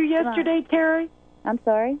talk to you yesterday, Terry? I'm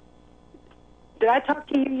sorry? Did I talk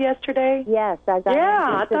to you yesterday? Yes, I got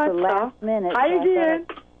I at the thought last so. minute. I so did.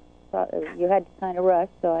 You had to kind of rush,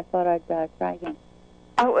 so I thought I'd try again.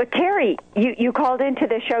 Oh, Terry, you called into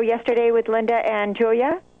the show yesterday with Linda and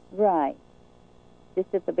Julia? Right.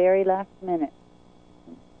 Just at the very last minute.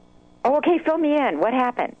 Oh, okay, fill me in. What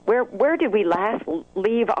happened? Where did we last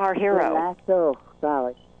leave our hero?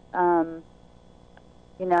 Golly. I'm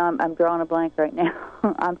drawing a blank right now.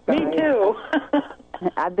 I'm sorry. Me too.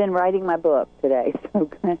 I've been writing my book today, so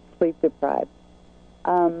I'm sleep deprived.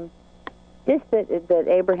 Just that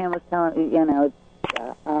Abraham was telling,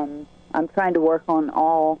 I'm trying to work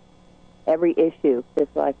on every issue this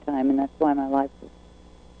lifetime, and that's why my life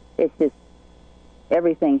it's just,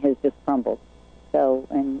 everything has just crumbled. So,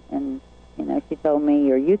 and she told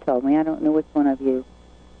me, or you told me, I don't know which one of you,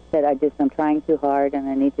 that I'm trying too hard and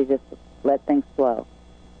I need to just let things flow.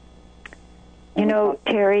 You know,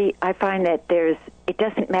 Terry, I find that it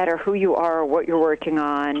doesn't matter who you are or what you're working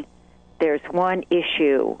on, there's one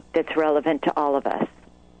issue that's relevant to all of us,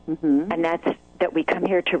 and that's that we come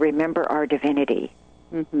here to remember our divinity,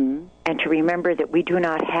 and to remember that we do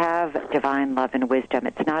not have divine love and wisdom.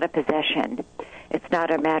 It's not a possession. It's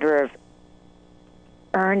not a matter of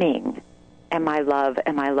earning, am I love,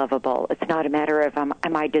 am I lovable? It's not a matter of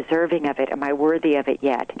am I deserving of it, am I worthy of it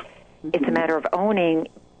yet? It's a matter of owning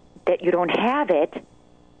that you don't have it.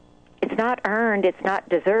 It's not earned, it's not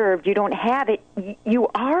deserved. You don't have it, you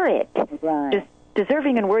are it. Right.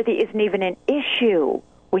 Deserving and worthy isn't even an issue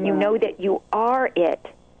when you know that you are it.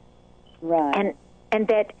 Right. And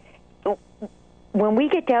that when we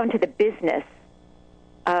get down to the business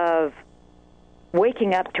of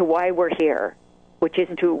waking up to why we're here, which is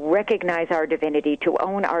to recognize our divinity, to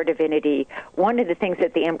own our divinity, one of the things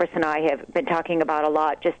that the Empress and I have been talking about a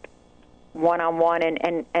lot, just one-on-one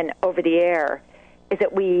and over the air, is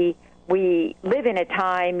that we live in a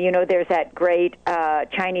time, there's that great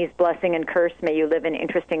Chinese blessing and curse, may you live in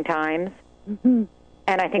interesting times. And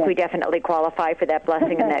I think we definitely qualify for that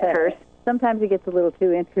blessing and that curse. Sometimes it gets a little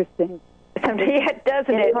too interesting. Sometimes,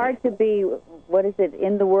 doesn't it? It's hard to be,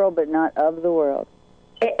 in the world but not of the world.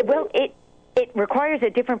 It requires a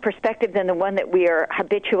different perspective than the one that we have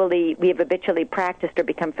habitually practiced or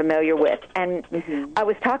become familiar with. And I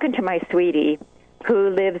was talking to my sweetie who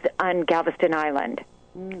lives on Galveston Island.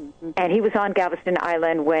 And he was on Galveston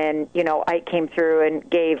Island when, Ike came through and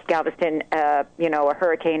gave Galveston, a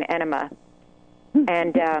hurricane enema.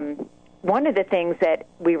 And one of the things that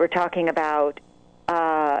we were talking about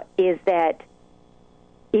is that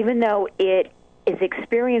even though it is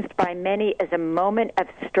experienced by many as a moment of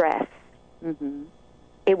stress,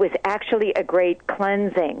 it was actually a great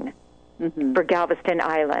cleansing for Galveston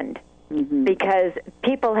Island because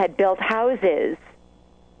people had built houses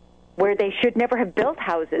where they should never have built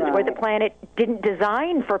houses, where the planet didn't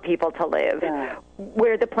design for people to live,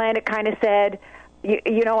 where the planet kind of said,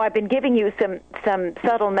 I've been giving you some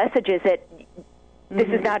subtle messages that this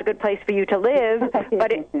is not a good place for you to live,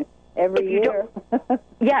 but every year.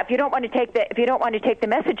 If you don't want to take the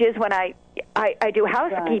messages when I do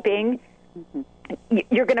housekeeping,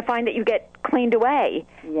 you're going to find that you get cleaned away.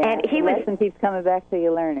 Yeah, and the lesson keeps coming back till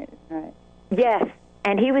you learn it. Right. Yes,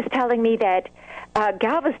 and he was telling me that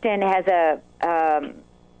Galveston has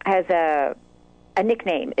a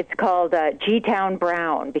nickname. It's called G-Town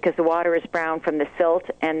Brown because the water is brown from the silt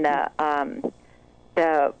and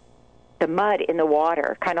the mud in the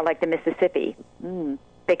water, kind of like the Mississippi.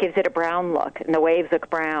 That gives it a brown look, and the waves look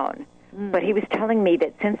brown. But he was telling me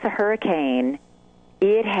that since the hurricane,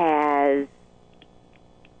 it has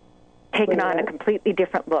taken on a completely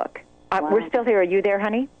different look. We're still here. Are you there,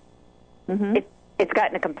 honey? It's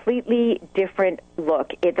gotten a completely different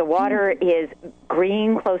look. The water is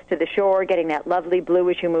green close to the shore, getting that lovely blue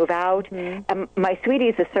as you move out. My sweetie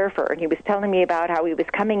is a surfer, and he was telling me about how he was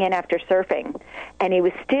coming in after surfing, and he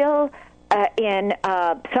was still in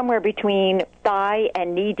somewhere between thigh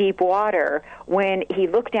and knee-deep water when he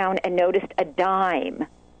looked down and noticed a dime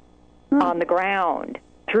on the ground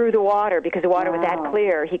through the water because the water was that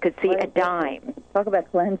clear. He could see a dime. Talk about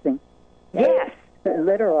cleansing. Yes.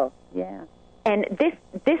 Literal, yeah. And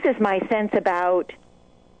this is my sense about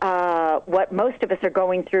what most of us are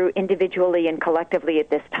going through individually and collectively at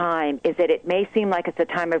this time, is that it may seem like it's a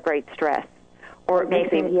time of great stress. Or it may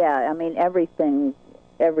seem... Yeah, I mean, everything,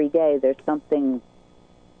 every day there's something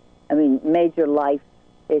major life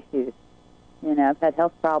issues. I've had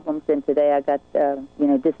health problems, and today I got,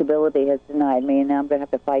 disability has denied me, and now I'm going to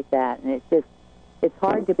have to fight that. And it's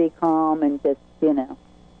hard to be calm and just,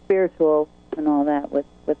 spiritual and all that with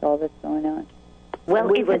all this going on. Well,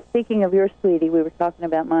 we were speaking of your sweetie. We were talking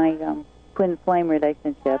about my twin flame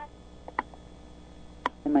relationship.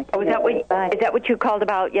 Is that what you called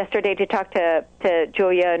about yesterday to talk to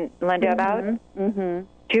Julia and Linda about? Mm-hmm.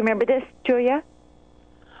 Do you remember this, Julia?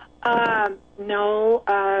 No.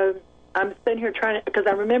 I'm sitting here trying to, because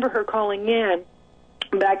I remember her calling in,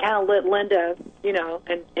 but I kind of let Linda,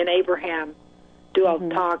 and Abraham do all the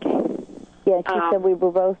talking. Yeah, she said we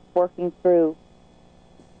were both working through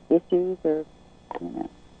issues, or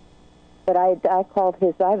But I called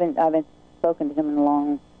his. I haven't spoken to him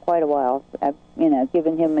in quite a while. I've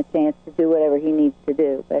given him a chance to do whatever he needs to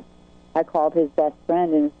do. But I called his best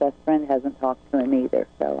friend, and his best friend hasn't talked to him either.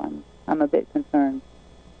 So I'm a bit concerned.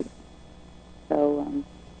 So.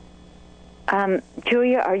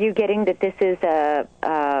 Julia, are you getting that this is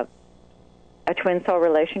a twin soul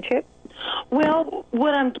relationship? Well,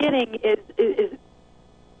 what I'm getting is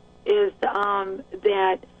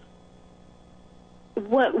that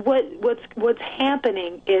what's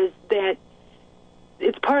happening is that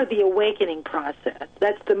it's part of the awakening process.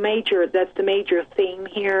 That's the major theme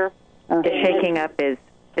here. The shaking up is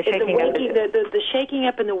the shaking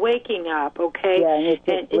up and the waking up. Okay, yeah,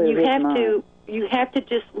 and you have to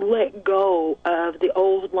just let go of the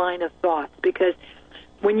old line of thoughts, because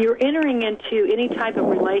when you're entering into any type of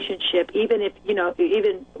relationship, even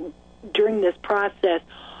during this process,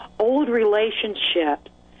 old relationships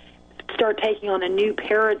start taking on a new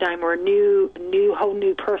paradigm or a whole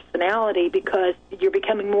new personality, because you're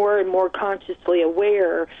becoming more and more consciously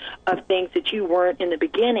aware of things that you weren't in the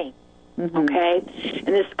beginning. Mm-hmm. Okay?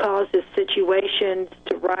 And this causes situations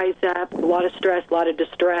to rise up, a lot of stress, a lot of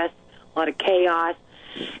distress, a lot of chaos.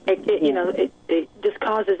 It just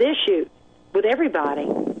causes issues with everybody.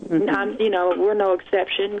 Mm-hmm. We're no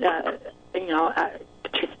exception.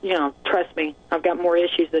 Trust me, I've got more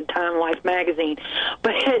issues than Time Life magazine.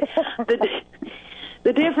 But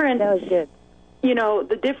the difference, that was good.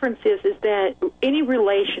 The difference is that any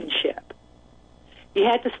relationship, you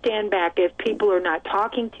have to stand back. If people are not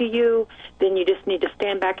talking to you, then you just need to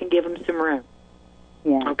stand back and give them some room.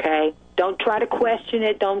 Yeah. Okay. Don't try to question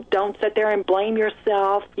it. Don't sit there and blame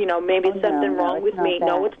yourself. Maybe it's something wrong with me.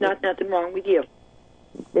 No, it's not nothing wrong with you.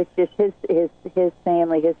 It's just his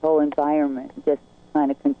family, his whole environment just kind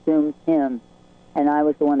of consumes him, and I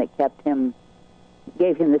was the one that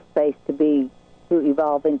gave him the space to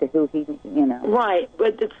evolve into who he, Right, but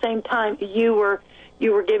at the same time, you were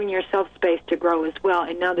giving yourself space to grow as well,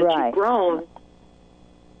 and now that you've grown.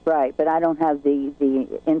 Right, but I don't have the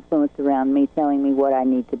influence around me telling me what I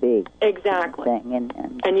need to be. Exactly.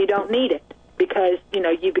 And you don't need it, because,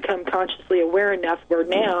 you become consciously aware enough where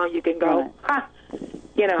now you can go,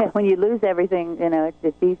 When you lose everything,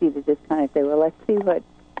 it's easy to just kind of say, well, let's see what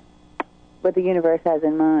the universe has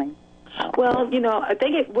in mind. Well, I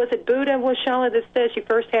think it was Buddha, Vaishali, that says you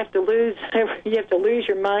first have to lose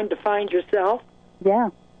your mind to find yourself. Yeah.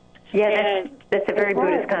 Yeah, that's a very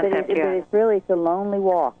Buddhist concept. But it's a lonely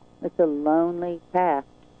walk. It's a lonely path.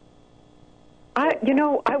 I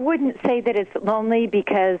wouldn't say that it's lonely,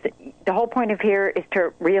 because the whole point of here is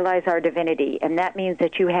to realize our divinity, and that means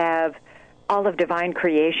that you have all of divine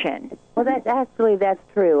creation. Well, that's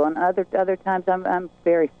true. On other times, I'm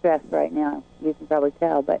very stressed right now. You can probably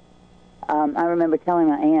tell, but I remember telling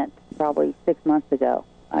my aunt probably 6 months ago.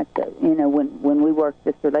 I said, when we worked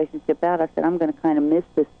this relationship out, I said, I'm going to kind of miss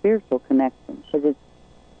the spiritual connection, because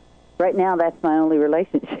right now that's my only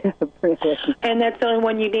relationship, really. And that's the only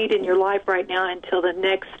one you need in your life right now until the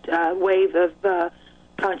next wave of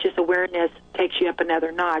conscious awareness takes you up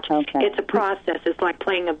another notch. Okay. It's a process. It's like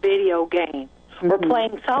playing a video game or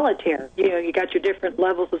playing solitaire. You got your different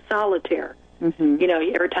levels of solitaire. Mm-hmm.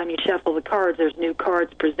 Every time you shuffle the cards, there's new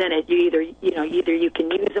cards presented. Either you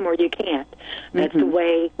can use them or you can't. That's the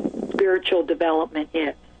way spiritual development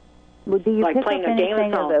is. Well, do you like pick playing up a game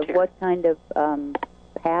anything of solitaire. Of what kind of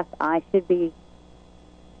path I should be?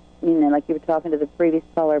 Like you were talking to the previous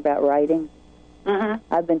caller about writing.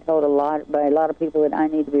 Mm-hmm. I've been told by a lot of people that I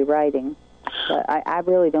need to be writing, but I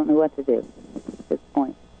really don't know what to do at this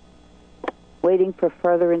point. Waiting for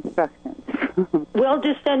further instructions. Well,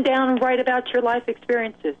 just send down and write about your life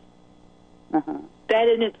experiences. Uh-huh. That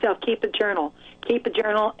in itself, keep a journal. Keep a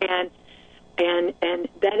journal, and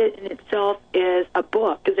that in itself is a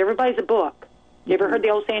book, because everybody's a book. You ever heard the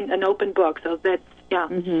old saying, an open book? So that's,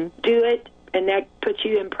 do it, that puts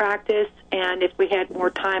you in practice. And if we had more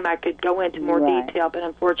time, I could go into more detail, but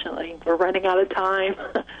unfortunately, we're running out of time.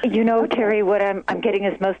 You know, Terry, what I'm getting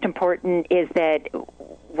is most important is that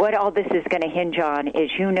what all this is going to hinge on is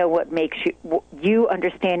what makes you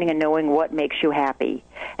understanding and knowing what makes you happy.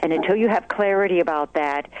 And until you have clarity about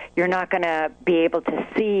that, you're not going to be able to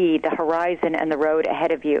see the horizon and the road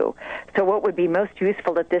ahead of you. So what would be most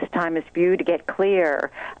useful at this time is for you to get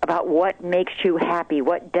clear about what makes you happy,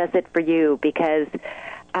 what does it for you, because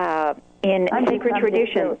in sacred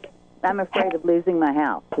traditions, I'm afraid of losing my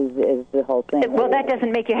house is the whole thing. Well, that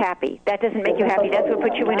doesn't make you happy. That doesn't make you happy. That's what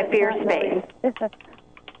puts you in a fear space.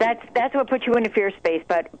 That's what puts you in a fear space,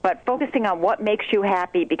 but focusing on what makes you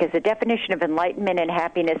happy, because the definition of enlightenment and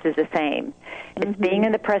happiness is the same. It's being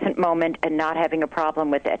in the present moment and not having a problem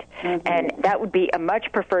with it. And that would be a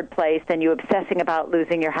much preferred place than you obsessing about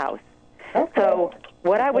losing your house. Okay. So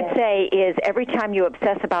what I would say is every time you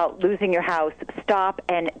obsess about losing your house, stop,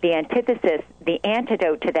 and the antithesis, the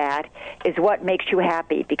antidote to that is what makes you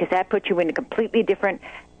happy, because that puts you in a completely different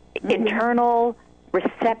internal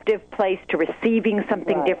receptive place to receiving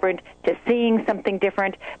something different, to seeing something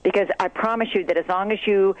different, because I promise you that as long as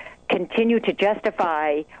you continue to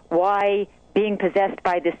justify why being possessed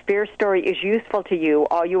by this fear story is useful to you,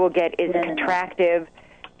 all you will get is contractive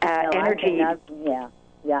energy.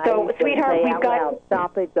 So, sweetheart, we've got...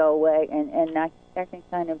 Stop it, go away, and I can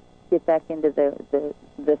kind of get back into the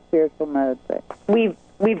spiritual mode. But We've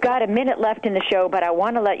got a minute left in the show, but I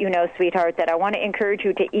want to let you know, sweetheart, that I want to encourage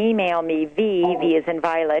you to email me, V as in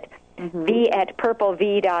Violet,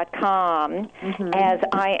 v@purplev.com, as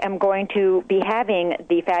I am going to be having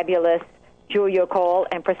the fabulous Julia Cole,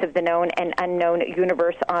 Empress of the Known and Unknown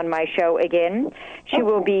Universe, on my show again. She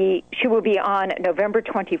will be on November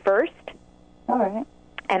 21st. All right.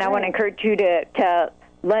 And I want to encourage you to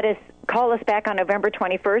call us back on November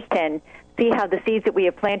 21st and see how the seeds that we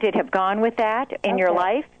have planted have gone with that in your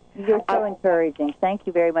life. You're so encouraging. Thank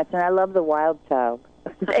you very much. And I love the wild child.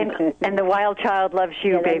 and the wild child loves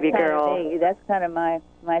you, baby girl. That's kind of my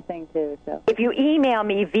thing, too. So if you email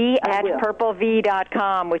me,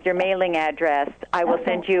 v@purplev.com, with your mailing address, I will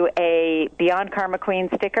send you a Beyond Karma Queen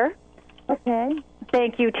sticker. Okay.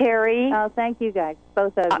 Thank you, Terry. Oh, thank you, guys.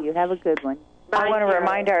 Both of you. Have a good one. I want to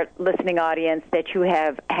remind our listening audience that you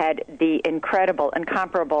have had the incredible,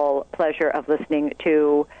 incomparable pleasure of listening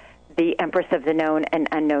to the Empress of the Known and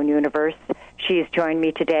Unknown Universe. She has joined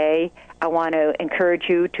me today. I want to encourage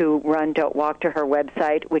you to don't walk to her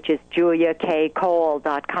website, which is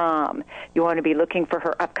juliakcole.com. You want to be looking for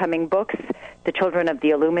her upcoming books, The Children of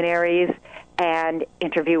the Illuminaries, and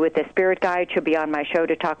Interview with the Spirit Guide. She'll be on my show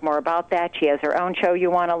to talk more about that. She has her own show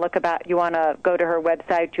you want to go to her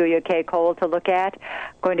website, Julia K. Cole, to look at.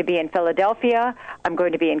 I'm going to be in Philadelphia. I'm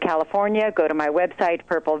going to be in California. Go to my website,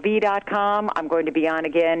 purplev.com. I'm going to be on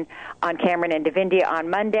again on Cameron and Divindia on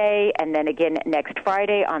Monday, and then again next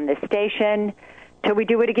Friday on this station. Till we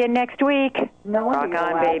do it again next week. Rock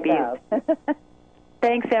on, babies.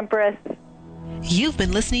 Thanks, Empress. You've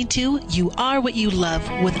been listening to You Are What You Love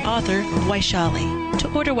with author Vaishali.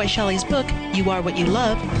 To order Vaishali's book, You Are What You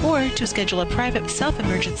Love, or to schedule a private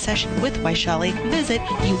self-emergent session with Vaishali, visit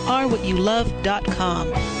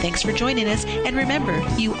youarewhatyoulove.com. Thanks for joining us, and remember,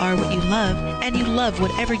 you are what you love, and you love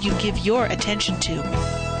whatever you give your attention to.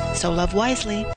 So love wisely.